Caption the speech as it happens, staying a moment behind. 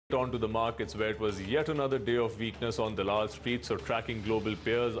On to the markets, where it was yet another day of weakness on Dalal Street. So tracking global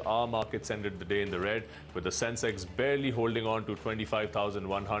peers, our markets ended the day in the red, with the Sensex barely holding on to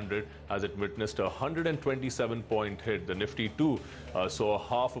 25,100 as it witnessed a 127-point hit. The Nifty too saw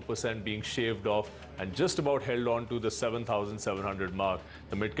 0.5% being shaved off and just about held on to the 7,700 mark.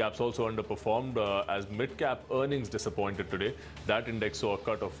 The mid-caps also underperformed as mid-cap earnings disappointed today. That index saw a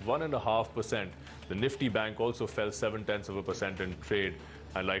cut of 1.5%. The Nifty bank also fell 0.7% in trade.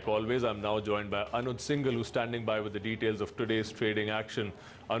 And like always, I'm now joined by Anuj Singhal, who's standing by with the details of today's trading action.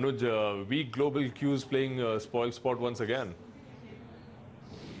 Anuj, weak global cues playing spoil sport once again.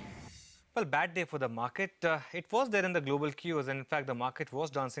 Well, bad day for the market. It was there in the global cues, and in fact, the market was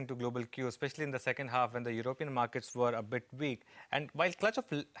dancing to global cues, especially in the second half when the European markets were a bit weak. And while clutch of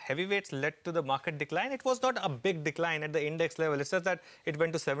heavyweights led to the market decline, it was not a big decline at the index level. It's just that it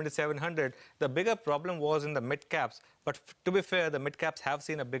went to 7,700. The bigger problem was in the mid caps. But to be fair, the mid caps have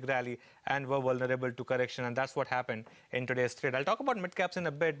seen a big rally and were vulnerable to correction, and that's what happened in today's trade. I'll talk about mid caps in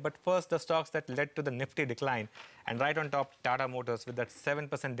a bit, but first the stocks that led to the Nifty decline. And right on top, Tata Motors with that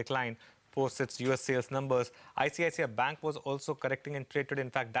 7% decline post its US sales numbers. ICICI Bank was also correcting in trade today.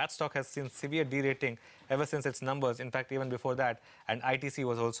 In fact, that stock has seen severe derating ever since its numbers. In fact, even before that, and ITC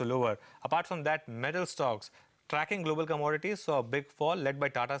was also lower. Apart from that, metal stocks tracking global commodities saw a big fall led by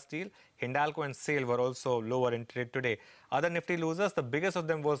Tata Steel. Hindalco and SAIL were also lower in trade today. Other Nifty losers, the biggest of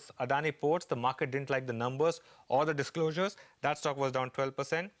them was Adani Ports. The market didn't like the numbers or the disclosures. That stock was down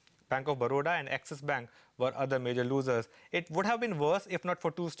 12%. Bank of Baroda and Axis Bank were other major losers. It would have been worse if not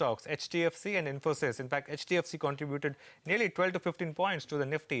for two stocks, HDFC and Infosys. In fact, HDFC contributed nearly 12 to 15 points to the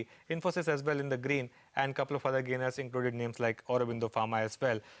Nifty. Infosys as well in the green, and a couple of other gainers included names like Aurobindo Pharma as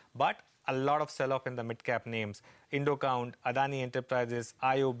well. But a lot of sell-off in the mid-cap names. Indocount, Adani Enterprises,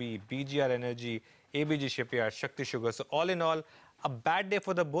 IOB, BGR Energy, ABG Shipyard, Shakti Sugar. So all in all, a bad day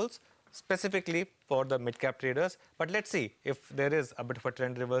for the bulls, specifically for the mid-cap traders. But let's see if there is a bit of a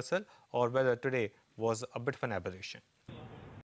trend reversal or whether today was a bit of an aberration.